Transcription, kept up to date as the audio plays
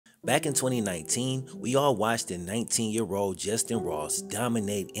Back in 2019, we all watched the 19-year-old Justyn Ross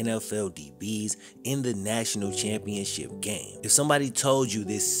dominate NFL DBs in the national championship game. If somebody told you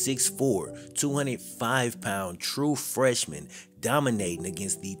this 6'4", 205-pound true freshman dominating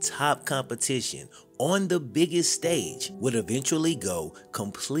against the top competition on the biggest stage would eventually go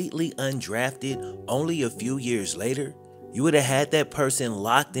completely undrafted only a few years later, you would have had that person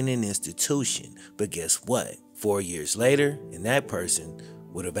locked in an institution. But guess what? 4 years later, and that person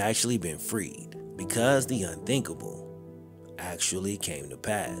would have actually been freed because the unthinkable actually came to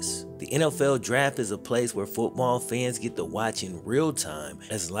pass. The NFL draft is a place where football fans get to watch in real time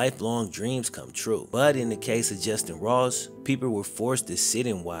as lifelong dreams come true. But in the case of Justyn Ross, people were forced to sit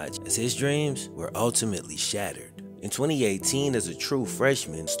and watch as his dreams were ultimately shattered. In 2018, as a true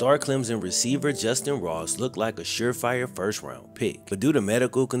freshman, star Clemson receiver Justyn Ross looked like a surefire first-round pick. But due to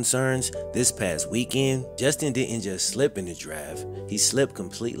medical concerns, this past weekend, Justyn didn't just slip in the draft, he slipped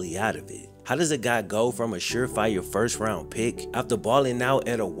completely out of it. How does a guy go from a surefire first-round pick after balling out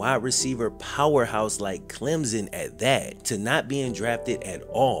at a wide receiver powerhouse like Clemson at that to not being drafted at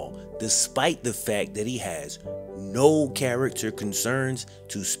all, despite the fact that he has no character concerns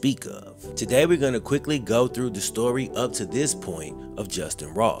to speak of? Today we're going to quickly go through the story up to this point of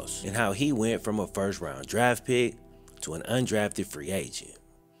Justyn Ross and how he went from a first-round draft pick to an undrafted free agent.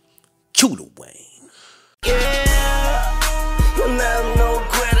 Cue the Wayne. Yeah, you'll never know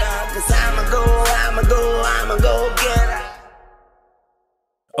quitter, 'cause I'ma go get her.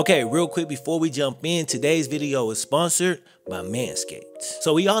 Okay, real quick before we jump in, today's video is sponsored by Manscaped.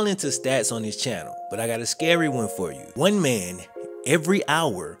 So we all into stats on this channel, but I got a scary one for you. One man every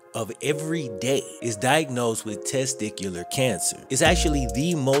hour of every day is diagnosed with testicular cancer. It's actually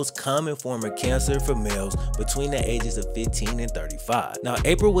the most common form of cancer for males between the ages of 15 and 35. Now,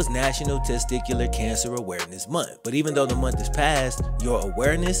 April was National Testicular Cancer Awareness Month, but even though the month has passed, your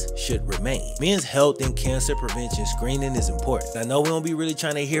awareness should remain. Men's health and cancer prevention screening is important. I know we don't be really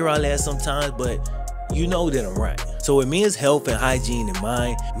trying to hear all that sometimes, but you know that I'm right. So with men's health and hygiene in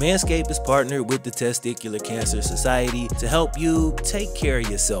mind, Manscaped is partnered with the Testicular Cancer Society to help you take care of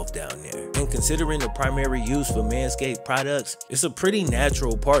yourself down there. And considering the primary use for Manscaped products, it's a pretty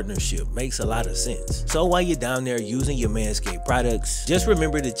natural partnership, makes a lot of sense. So while you're down there using your Manscaped products, just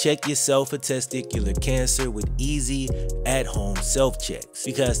remember to check yourself for testicular cancer with easy at-home self-checks,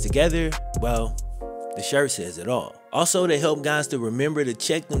 because together, well, the shirt says it all. Also, to help guys to remember to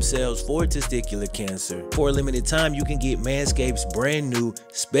check themselves for testicular cancer, for a limited time, you can get Manscaped's brand new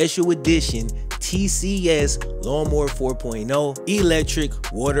special edition TCS Lawnmower 4.0 electric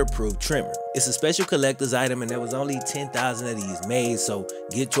waterproof trimmer. It's a special collector's item and there was only 10,000 of these made, so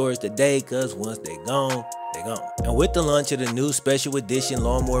get yours today, cause once they're gone, they're gone. And with the launch of the new special edition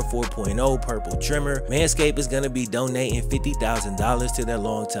Lawnmower 4.0 purple trimmer, Manscaped is going to be donating $50,000 to their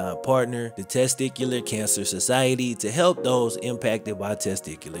longtime partner, the Testicular Cancer Society, to help those impacted by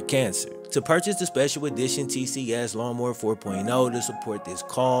testicular cancer. To purchase the special edition TCS Lawnmower 4.0 to support this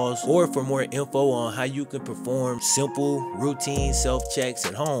cause, or for more info on how you can perform simple, routine self-checks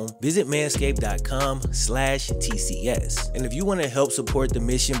at home, visit manscaped.com/TCS. And if you want to help support the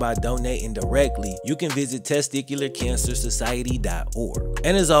mission by donating directly, you can visit testicularcancersociety.org.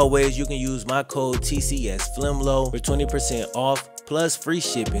 And as always, you can use my code TCS FlemLo for 20% off plus free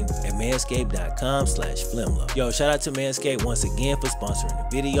shipping at manscaped.com/FlemLo. Yo, shout out to Manscaped once again for sponsoring the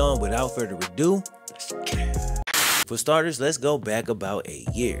video, and without further ado, let's get it. For starters, let's go back about 8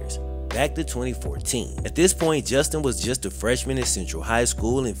 years. Back to 2014. At this point, Justyn was just a freshman at Central High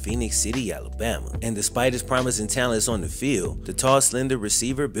School in Phoenix City, Alabama. And despite his promising talents on the field, the tall, slender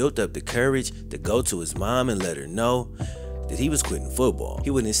receiver built up the courage to go to his mom and let her know that he was quitting football. He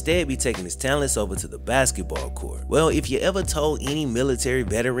would instead be taking his talents over to the basketball court. Well, if you ever told any military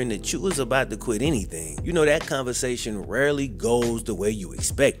veteran that you was about to quit anything, you know that conversation rarely goes the way you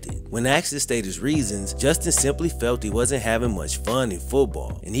expected. When asked to state his reasons, Justyn simply felt he wasn't having much fun in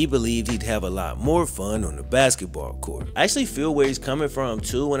football, and he believed he'd have a lot more fun on the basketball court. I actually feel where he's coming from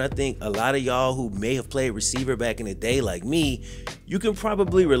too, and I think a lot of y'all who may have played receiver back in the day like me, you can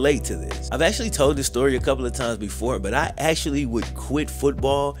probably relate to this. I've actually told this story a couple of times before, but I actually would quit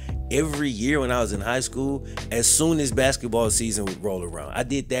football every year when I was in high school as soon as basketball season would roll around. I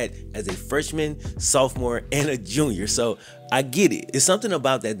did that as a freshman, sophomore, and a junior. So I get it. It's something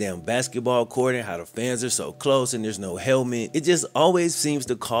about that damn basketball court and how the fans are so close and there's no helmet. It just always seems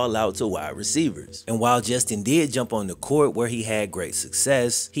to call out to wide receivers. And while Justyn did jump on the court where he had great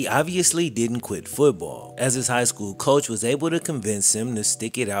success, he obviously didn't quit football, as his high school coach was able to convince him to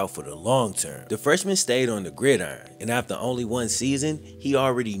stick it out for the long term. The freshman stayed on the gridiron, and after only one season, he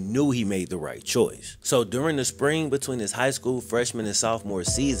already knew he made the right choice. So during the spring between his high school freshman and sophomore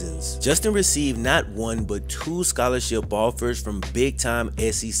seasons, Justyn received not one but 2 scholarship offers from big-time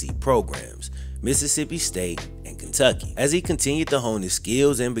SEC programs, Mississippi State and Kentucky. As he continued to hone his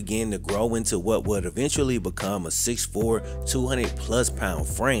skills and began to grow into what would eventually become a 6'4", 200+ pound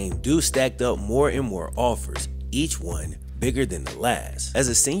frame, dude stacked up more and more offers, each one bigger than the last. As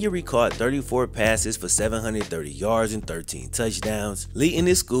a senior, he caught 34 passes for 730 yards and 13 touchdowns, leading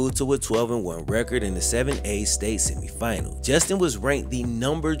his school to a 12-1 record in the 7A state semifinal. Justyn was ranked the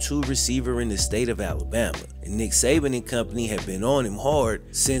 #2 receiver in the state of Alabama, and Nick Saban and company had been on him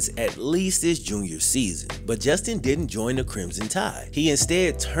hard since at least his junior season. But Justyn didn't join the Crimson Tide. He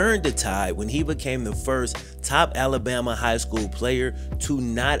instead turned the tide when he became the first top Alabama high school player to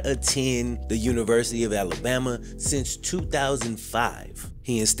not attend the University of Alabama since 2005.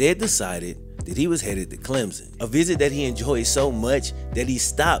 He instead decided that he was headed to Clemson, a visit that he enjoyed so much that he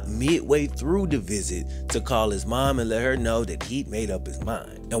stopped midway through the visit to call his mom and let her know that he'd made up his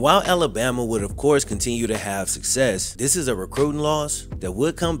mind. And while Alabama would of course continue to have success, this is a recruiting loss that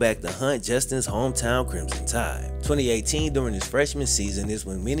would come back to hunt Justyn's hometown Crimson Tide. 2018, during his freshman season, is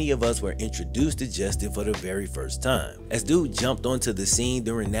when many of us were introduced to Justyn for the very first time, as dude jumped onto the scene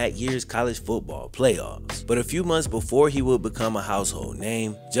during that year's college football playoffs. But a few months before he would become a household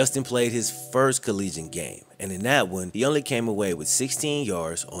name, Justyn played his first collegiate game, and in that one, he only came away with 16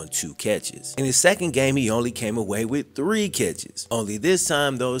 yards on 2 catches. In his second game, he only came away with 3 catches. Only this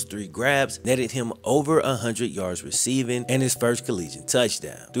time, those 3 grabs netted him over 100 yards receiving and his first collegiate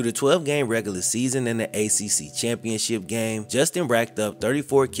touchdown. Through the 12-game regular season and the ACC championship game, Justyn racked up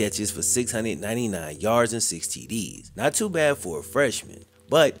 34 catches for 699 yards and 6 TDs. Not too bad for a freshman.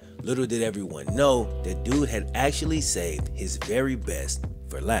 But little did everyone know that dude had actually saved his very best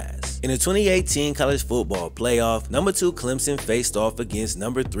for last. In the 2018 college football playoff, #2 Clemson faced off against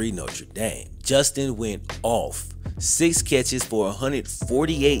 #3 Notre Dame. Justyn went off. 6 catches for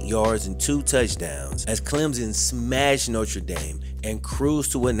 148 yards and 2 touchdowns as Clemson smashed Notre Dame and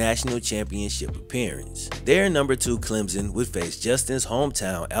cruised to a national championship appearance. There, #2 Clemson would face Justyn's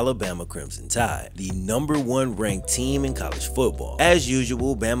hometown Alabama Crimson Tide, the #1 ranked team in college football. As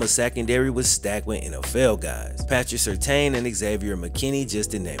usual, Bama's secondary was stacked with NFL guys, Patrick Surtain and Xavier McKinney,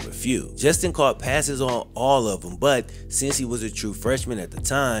 just to name a few. Justyn caught passes on all of them, but since he was a true freshman at the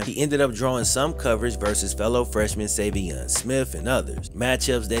time, he ended up drawing some coverage versus fellow freshman Savion Smith and others,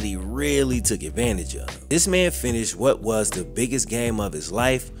 matchups that he really took advantage of. This man finished what was the biggest game of his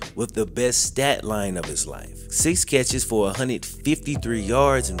life with the best stat line of his life. 6 catches for 153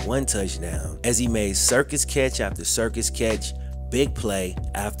 yards and 1 touchdown as he made circus catch after circus catch, big play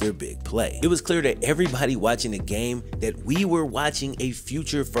after big play. It was clear to everybody watching the game that we were watching a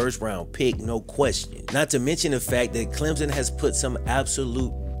future first-round pick, no question. Not to mention the fact that Clemson has put some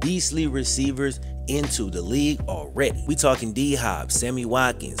absolute beastly receivers into the league already. We talking D-Hop, Sammy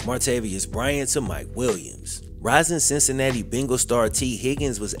Watkins, Martavius Bryant to Mike Williams. Rising Cincinnati Bengals star T.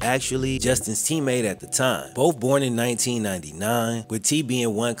 Higgins was actually Justyn's teammate at the time. Both born in 1999, with T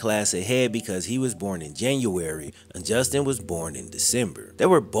being 1 class ahead because he was born in January and Justyn was born in December. They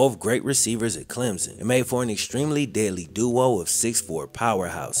were both great receivers at Clemson and made for an extremely deadly duo of 6'4"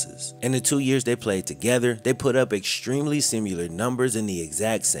 powerhouses. In the 2 years they played together, they put up extremely similar numbers in the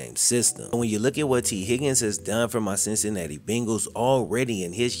exact same system. And when you look at what T. Higgins has done for my Cincinnati Bengals already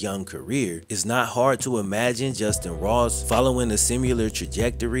in his young career, it's not hard to imagine Justyn Ross following a similar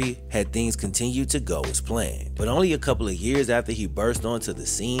trajectory had things continued to go as planned. But only a couple of years after he burst onto the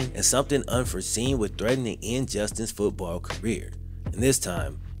scene, and something unforeseen would threaten to end Justyn's football career. And this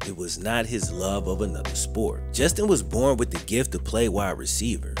time, it was not his love of another sport. Justyn was born with the gift to play wide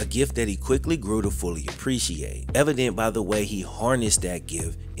receiver, a gift that he quickly grew to fully appreciate, evident by the way he harnessed that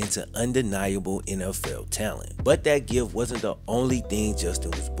gift into undeniable NFL talent. But that gift wasn't the only thing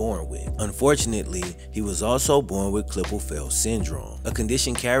Justyn was born with. Unfortunately, he was also born with Klippel-Feil syndrome, a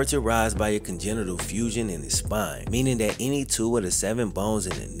condition characterized by a congenital fusion in his spine, meaning that any 2 of the 7 bones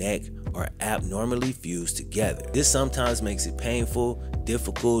in the neck are abnormally fused together. This sometimes makes it painful,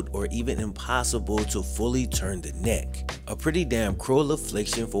 difficult, or even impossible to fully turn the neck. A pretty damn cruel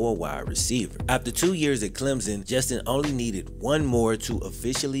affliction for a wide receiver. After 2 years at Clemson, Justyn only needed 1 more to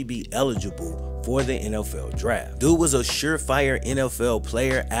officially be eligible for the NFL draft. Dude was a surefire NFL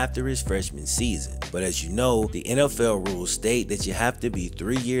player after his freshman season, but as you know, the NFL rules state that you have to be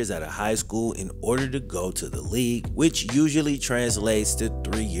 3 years out of high school in order to go to the league, which usually translates to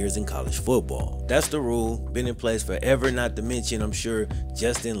 3 years in college football. That's the rule, been in place forever, not to mention I'm sure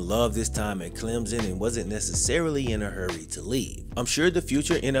Justyn loved his time at Clemson and wasn't necessarily in a hurry to leave. I'm sure the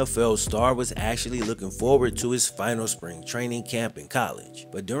future NFL star was actually looking forward to his final spring training camp in college,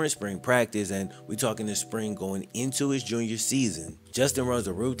 but during spring practice, and we're talking this spring going into his junior season, Justyn runs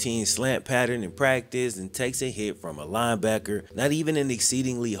a routine slant pattern in practice and takes a hit from a linebacker. Not even an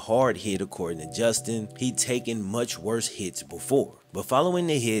exceedingly hard hit according to Justyn. He'd taken much worse hits before. But following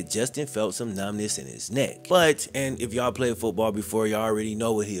the hit, Justyn felt some numbness in his neck. And if y'all played football before, y'all already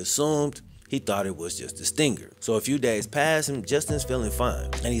know what he assumed. He thought it was just a stinger. So a few days pass and Justyn's feeling fine.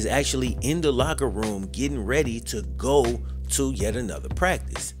 And he's actually in the locker room getting ready to go to yet another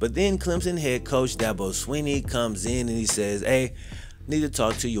practice. But then Clemson head coach Dabo Swinney comes in and he says, "Hey, need to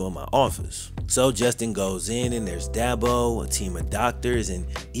talk to you in my office." So Justyn goes in and there's Dabo, a team of doctors, and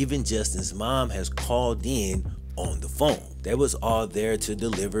even Justyn's mom has called in on the phone. They was all there to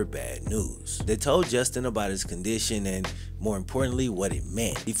deliver bad news. They told Justyn about his condition and, more importantly, what it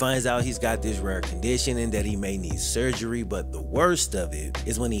meant. He finds out he's got this rare condition and that he may need surgery, but the worst of it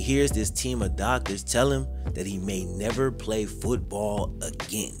is when he hears this team of doctors tell him that he may never play football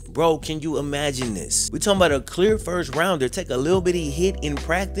again. Bro, can you imagine this? We're talking about a clear first rounder, take a little bitty hit in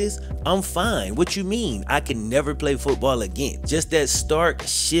practice, I'm fine. What you mean? I can never play football again. Just that stark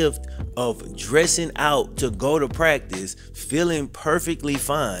shift of dressing out to go to practice, feeling perfectly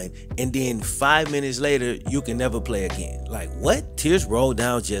fine, and then 5 minutes later, you can never play again. Like, what? Tears rolled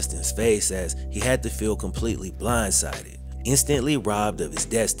down Justyn's face as he had to feel completely blindsided, instantly robbed of his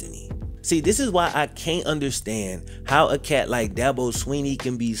destiny. See, this is why I can't understand how a cat like Dabo Swinney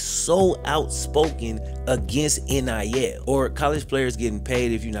can be so outspoken against NIL, or college players getting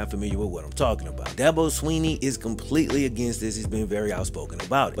paid, if you're not familiar with what I'm talking about. Dabo Swinney is completely against this. He's been very outspoken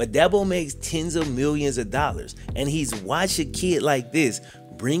about it. But Dabo makes tens of millions of dollars, and he's watched a kid like this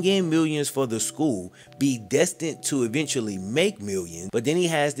bring in millions for the school, be destined to eventually make millions, but then he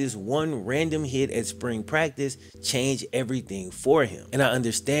has this one random hit at spring practice change everything for him. And I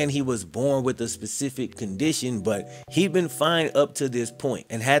understand he was born with a specific condition, but he'd been fine up to this point.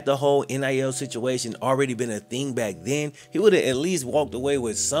 And had the whole NIL situation already been a thing back then, he would have at least walked away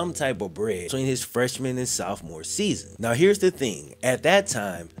with some type of bread between his freshman and sophomore season. Now here's the thing, at that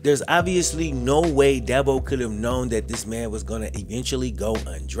time, there's obviously no way Dabo could have known that this man was gonna eventually go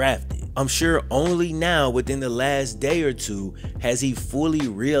undrafted. I'm sure only now within the last day or two has he fully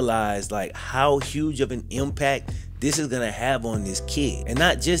realized like how huge of an impact this is gonna have on this kid. And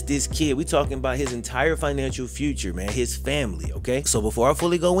not just this kid, we talking about his entire financial future, man, his family, okay? So before I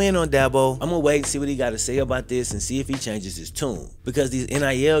fully go in on Dabo, I'm gonna wait and see what he got to say about this and see if he changes his tune. Because these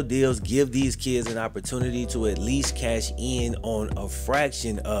NIL deals give these kids an opportunity to at least cash in on a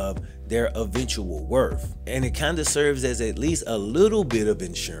fraction of their eventual worth. And it kind of serves as at least a little bit of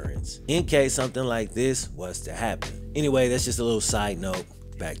insurance in case something like this was to happen. Anyway, that's just a little side note.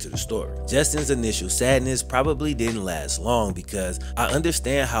 Back to the story. Justyn's initial sadness probably didn't last long because I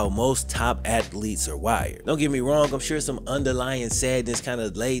understand how most top athletes are wired. Don't get me wrong, I'm sure some underlying sadness kind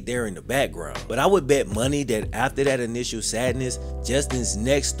of laid there in the background. But I would bet money that after that initial sadness, Justyn's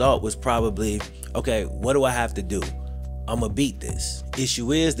next thought was probably, okay, what do I have to do? I'ma beat this.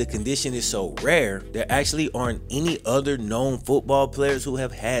 Issue is the condition is so rare, there actually aren't any other known football players who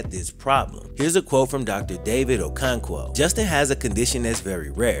have had this problem. Here's a quote from Dr. David Okonkwo. Justyn has a condition that's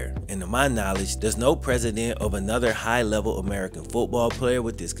very rare, and to my knowledge, there's no precedent of another high-level American football player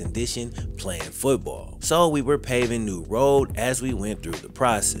with this condition playing football. So we were paving new road as we went through the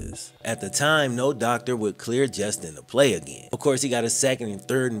process. At the time, no doctor would clear Justyn to play again. Of course, he got a second and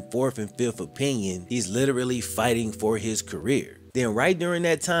third and fourth and fifth opinion. He's literally fighting for his career. Then right during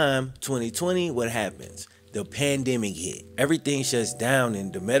that time, 2020, what happens? The pandemic hit. Everything shuts down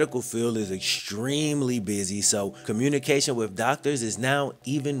and the medical field is extremely busy, so communication with doctors is now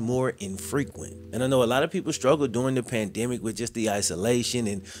even more infrequent. And I know a lot of people struggle during the pandemic with just the isolation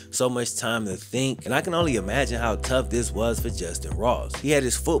and so much time to think, and I can only imagine how tough this was for Justyn Ross. He had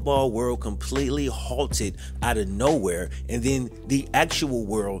his football world completely halted out of nowhere, and then the actual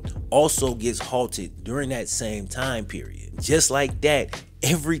world also gets halted during that same time period. Just like that,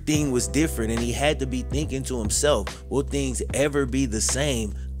 everything was different and he had to be thinking to himself, will things ever be the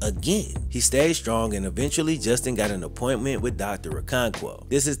same again? He stayed strong and eventually Justyn got an appointment with Dr. Okonkwo.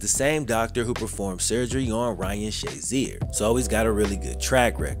 This is the same doctor who performed surgery on Ryan Shazier, so he's got a really good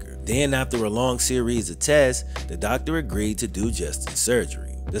track record. Then after a long series of tests, the doctor agreed to do Justyn's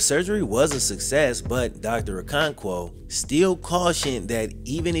surgery. The surgery was a success, but Dr. Okonkwo still cautioned that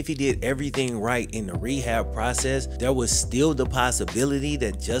even if he did everything right in the rehab process, there was still the possibility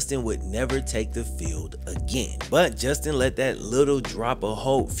that Justyn would never take the field again. But Justyn let that little drop of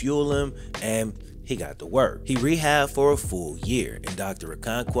hope fuel him, and he got to work. He rehabbed for a full year, and Dr.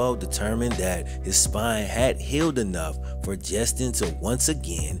 Okonkwo determined that his spine had healed enough for Justyn to once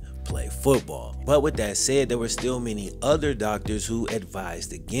again play football. But with that said, there were still many other doctors who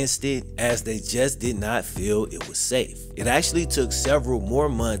advised against it, as they just did not feel it was safe. It actually took several more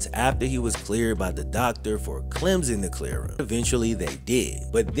months after he was cleared by the doctor for Clemson to clear him. Eventually they did.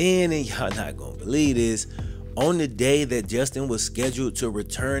 But then, and y'all not gonna believe this, on the day that Justyn was scheduled to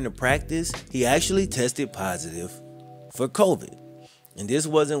return to practice, he actually tested positive for COVID. And this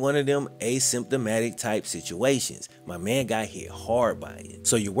wasn't one of them asymptomatic type situations. My man got hit hard by it.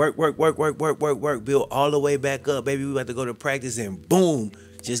 So you work, build all the way back up, baby. We about to go to practice, and boom,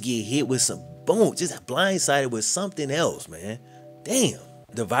 just get hit with some, boom, just blindsided with something else, man. Damn.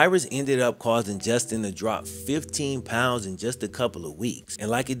 The virus ended up causing Justyn to drop 15 pounds in just a couple of weeks. And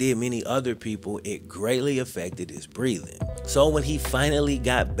like it did many other people, it greatly affected his breathing. So when he finally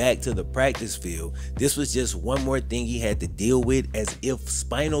got back to the practice field, this was just one more thing he had to deal with, as if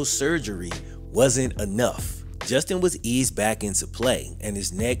spinal surgery wasn't enough. Justyn was eased back into play, and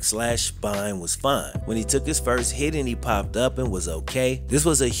his neck/spine was fine. When he took his first hit and he popped up and was okay, this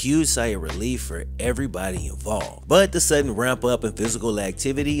was a huge sigh of relief for everybody involved. But the sudden ramp up in physical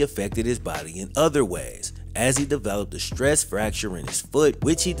activity affected his body in other ways, as he developed a stress fracture in his foot,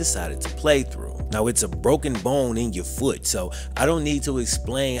 which he decided to play through. Now, it's a broken bone in your foot, so I don't need to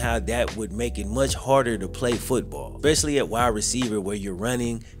explain how that would make it much harder to play football, especially at wide receiver where you're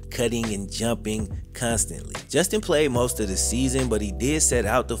running, cutting, and jumping constantly. Justyn played most of the season, but he did set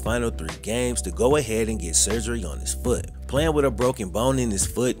out the final 3 games to go ahead and get surgery on his foot. Playing with a broken bone in his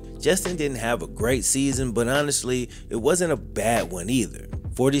foot, Justyn didn't have a great season, but honestly, it wasn't a bad one either.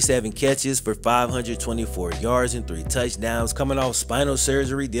 47 catches for 524 yards and 3 touchdowns, coming off spinal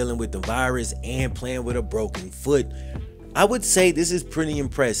surgery, dealing with the virus, and playing with a broken foot. I would say this is pretty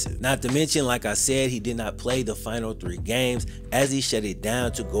impressive. Not to mention, like I said, he did not play the final 3 games, as he shut it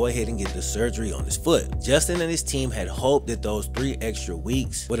down to go ahead and get the surgery on his foot. Justyn and his team had hoped that those 3 extra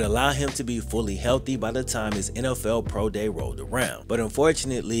weeks would allow him to be fully healthy by the time his NFL Pro Day rolled around. But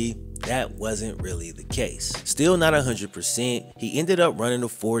unfortunately, that wasn't really the case. Still not 100%, he ended up running a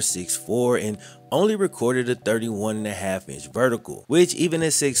 4.64 and only recorded a 31.5-inch vertical, which even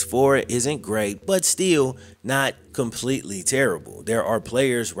at 6'4" isn't great, but still not completely terrible. There are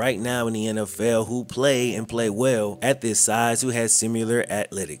players right now in the NFL who play and play well at this size who had similar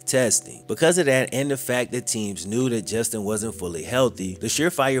athletic testing. Because of that, and the fact that teams knew that Justyn wasn't fully healthy, the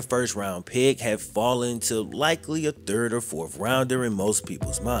surefire first-round pick had fallen to likely a 3rd or 4th rounder in most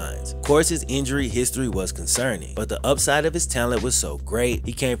people's minds. Of course, his injury history was concerning, but the upside of his talent was so great.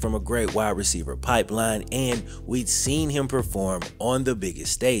 He came from a great wide receiver pipeline, and we'd seen him perform on the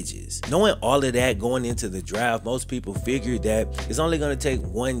biggest stages. Knowing all of that going into the draft, most people figured that it's only going to take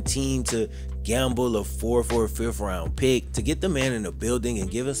one team to gamble a 4th or 5th round pick to get the man in the building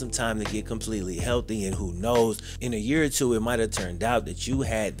and give him some time to get completely healthy, and who knows, in a year or two it might have turned out that you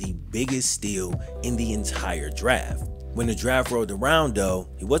had the biggest steal in the entire draft. When the draft rolled around though,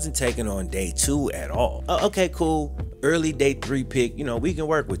 he wasn't taken on day 2 at all. Okay, cool, early day 3 pick, you know, we can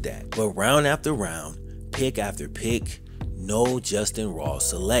work with that. But round after round, pick after pick, no Justyn Ross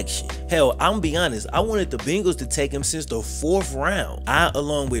selection. Hell, I'm gonna be honest, I wanted the Bengals to take him since the 4th round. I,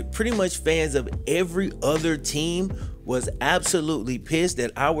 along with pretty much fans of every other team, was absolutely pissed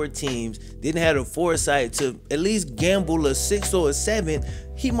that our teams didn't have the foresight to at least gamble a 6 or a 7.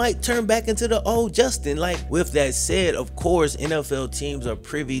 He might turn back into the old Justyn. Like, with that said, of course, NFL teams are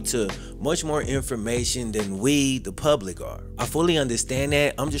privy to much more information than we, the public, are. I fully understand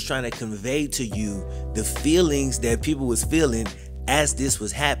that. I'm just trying to convey to you the feelings that people was feeling as this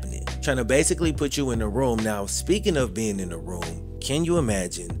was happening. Trying to basically put you in a room. Now, speaking of being in a room, can you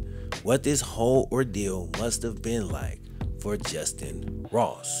imagine what this whole ordeal must have been like for Justyn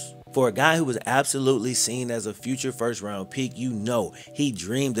Ross? For a guy who was absolutely seen as a future first-round pick, you know he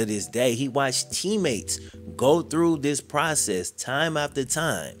dreamed of this day. He watched teammates go through this process time after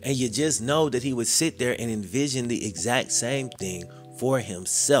time, and you just know that he would sit there and envision the exact same thing for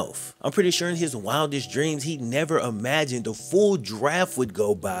himself. I'm pretty sure in his wildest dreams, he never imagined a full draft would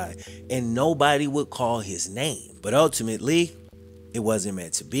go by and nobody would call his name. But ultimately, it wasn't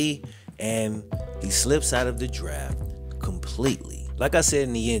meant to be, and he slips out of the draft completely. Like I said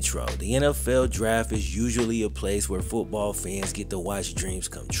in the intro, the NFL draft is usually a place where football fans get to watch dreams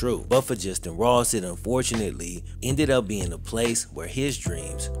come true. But for Justyn Ross, it unfortunately ended up being a place where his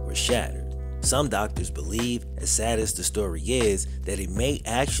dreams were shattered. Some doctors believe, as sad as the story is, that it may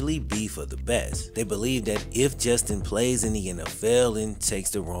actually be for the best. They believe that if Justyn plays in the NFL and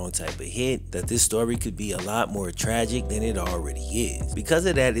takes the wrong type of hit, that this story could be a lot more tragic than it already is. Because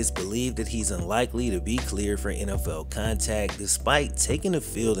of that, it's believed that he's unlikely to be cleared for NFL contact despite taking the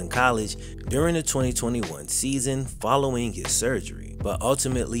field in college during the 2021 season following his surgery. But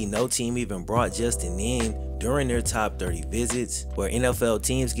ultimately, no team even brought Justyn in during their top 30 visits, where NFL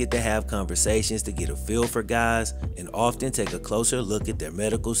teams get to have conversations to get a feel for guys and often take a closer look at their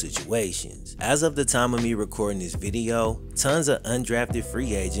medical situations. As of the time of me recording this video, tons of undrafted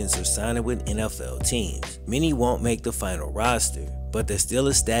free agents are signing with NFL teams. Many won't make the final roster, but they're still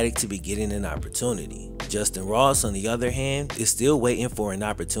ecstatic to be getting an opportunity. Justyn Ross, on the other hand, is still waiting for an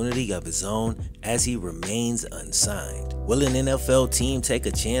opportunity of his own as he remains unsigned. Will an NFL team take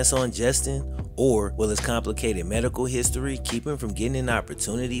a chance on Justyn? Or will his complicated medical history keep him from getting an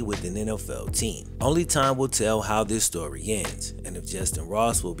opportunity with an NFL team? Only time will tell how this story ends, and if Justyn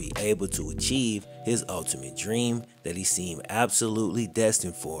Ross will be able to achieve his ultimate dream that he seemed absolutely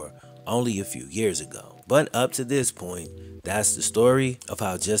destined for only a few years ago. But up to this point, that's the story of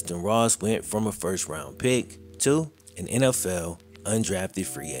how Justyn Ross went from a first-round pick to an NFL undrafted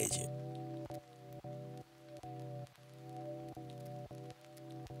free agent.